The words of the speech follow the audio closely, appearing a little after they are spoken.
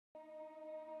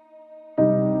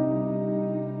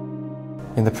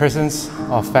In the presence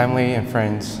of family and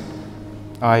friends,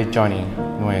 I, Johnny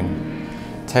Nguyen,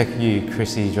 take you,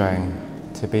 Chrissie Zhuang,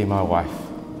 to be my wife,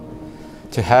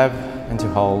 to have and to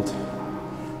hold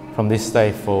from this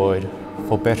day forward,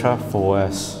 for better, for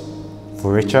worse,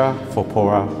 for richer, for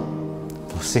poorer,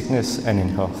 for sickness and in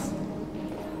health.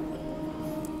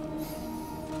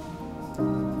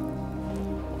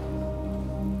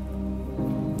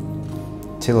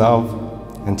 To love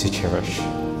and to cherish,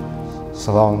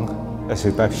 so long as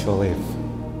we both shall live.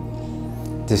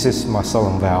 This is my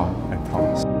solemn vow and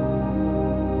promise.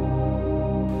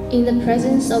 In the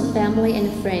presence of family and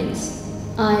friends,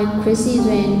 I, Chrissie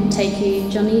Zhuang, take you,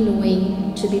 Johnny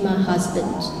Nguyen, to be my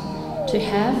husband, to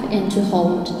have and to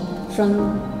hold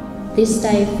from this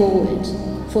day forward,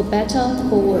 for better,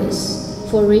 for worse,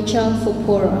 for richer, for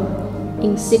poorer,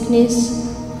 in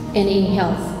sickness and in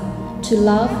health, to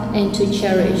love and to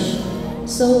cherish,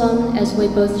 so long as we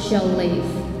both shall live.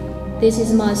 This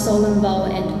is my solemn vow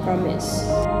and promise.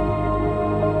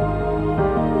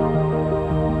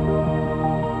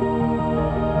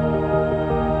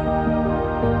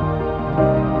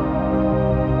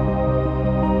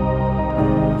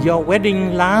 Your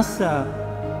wedding lasts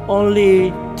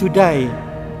only today,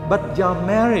 but your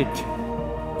marriage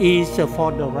is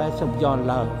for the rest of your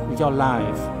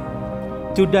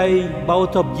life. Today,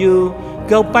 both of you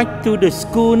go back to the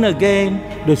school again,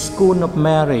 the school of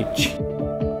marriage.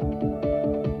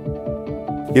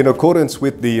 In accordance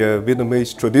with the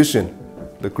Vietnamese tradition,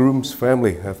 the groom's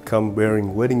family have come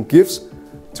bearing wedding gifts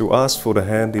to ask for the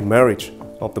hand in marriage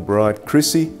of the bride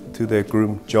Chrissie to their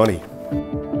groom Johnny.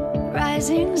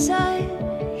 Rising sun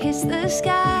hits the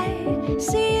sky,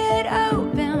 see it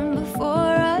open before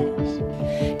us.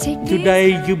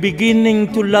 Today, you're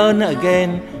beginning to learn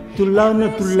again, to learn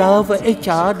to love each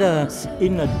other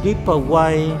in a deeper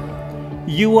way.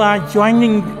 You are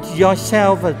joining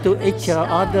yourself to each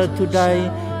other today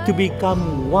to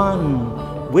become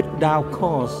one without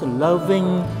cause,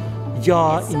 loving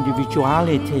your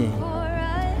individuality.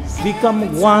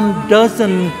 Become one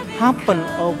doesn't happen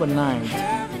overnight.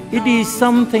 It is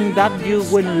something that you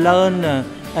will learn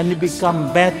and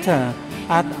become better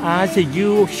as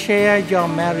you share your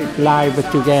married life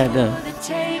together.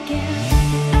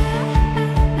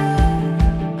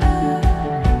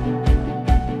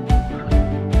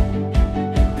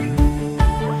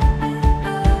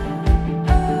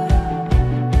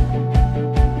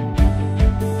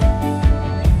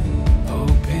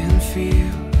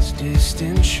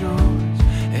 Distant shores,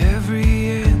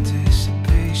 every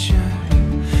anticipation,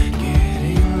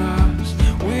 getting lost,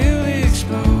 we'll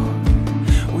explore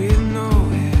with no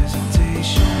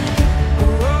hesitation.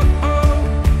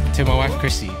 To my wife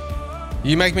Chrissie,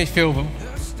 you make me feel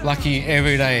lucky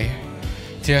every day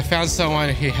to have found someone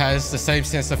who has the same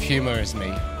sense of humor as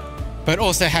me, but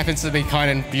also happens to be kind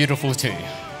and beautiful too.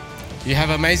 You have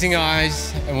amazing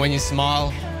eyes, and when you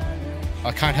smile,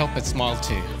 I can't help but smile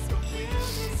too.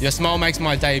 Your smile makes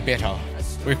my day better.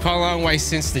 We've come a long way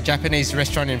since the Japanese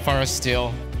restaurant in Forest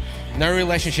Still. No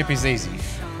relationship is easy,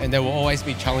 and there will always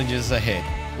be challenges ahead,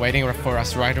 waiting for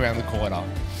us right around the corner.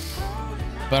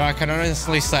 But I can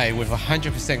honestly say with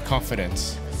 100%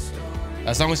 confidence,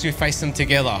 as long as we face them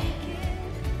together,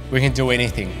 we can do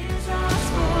anything.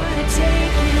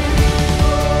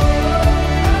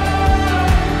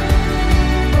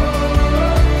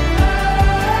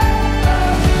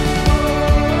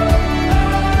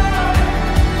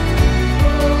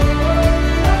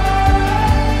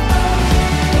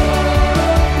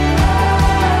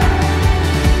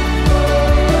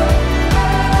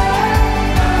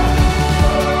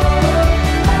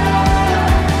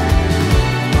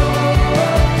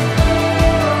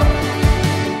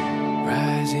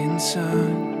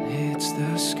 Sun hits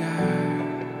the sky.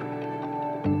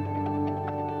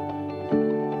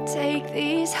 Take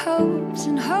these hopes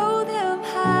and hold them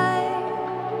high.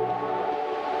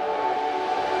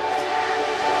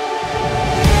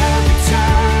 Every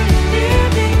time you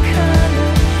live in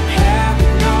color,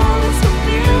 heaven knows what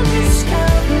we'll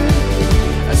discover.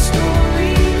 A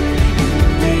story in the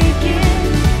making,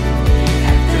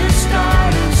 at the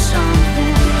start of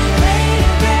something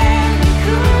later than we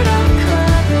could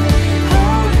uncover.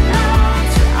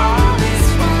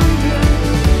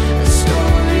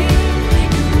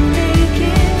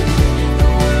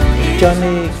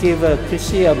 Johnny, give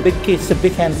Chrissie a big kiss, a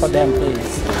big hand for them,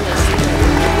 please.